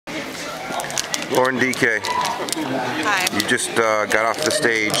Lauren Dike, Hi. you just got off the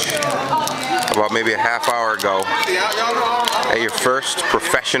stage about maybe a half hour ago at your first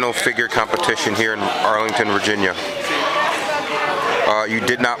professional figure competition here in Arlington, Virginia. You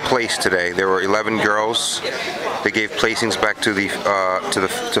did not place today. There were 11 girls. They gave placings back to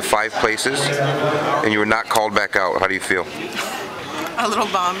 5 places, and you were not called back out. How do you feel? A little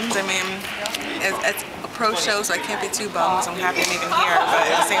bummed. I mean, it's a pro show, so I can't be too bummed. So I'm happy I'm even here, but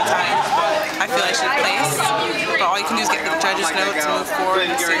at the same time, I feel I should place. But all you can do is get the judges' notes and move forward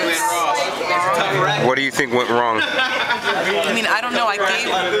and see What do you think went wrong? I mean, I don't know. I gave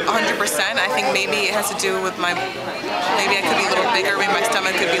 100%. I think maybe it has to do with maybe I could be a little bigger. Maybe my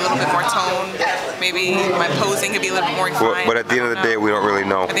stomach could be a little bit more toned. Maybe my posing could be a little bit more refined. But at the end of the day, we don't really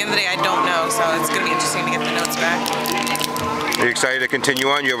know. At the end of the day, I don't know. So it's going to be interesting to get the notes back. Are you excited to continue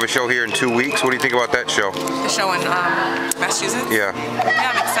on? You have a show here in 2 weeks. What do you think about that show? The show in Massachusetts? Yeah.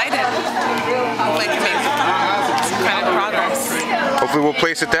 Yeah, I'm excited. Hopefully I can make some kind of progress. Hopefully we'll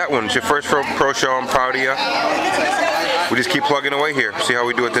place at that one. It's your first pro show. I'm proud of you. We just keep plugging away here. See how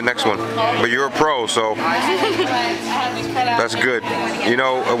we do at the next one. But you're a pro, so that's good. You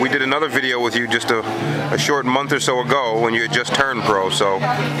know, we did another video with you just a short month or so ago when you had just turned pro, so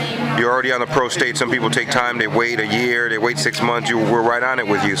you're already on the pro stage. Some people take time. They wait a year. They wait 6 months. We're right on it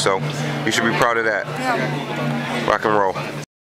with you, so you should be proud of that. Rock and roll.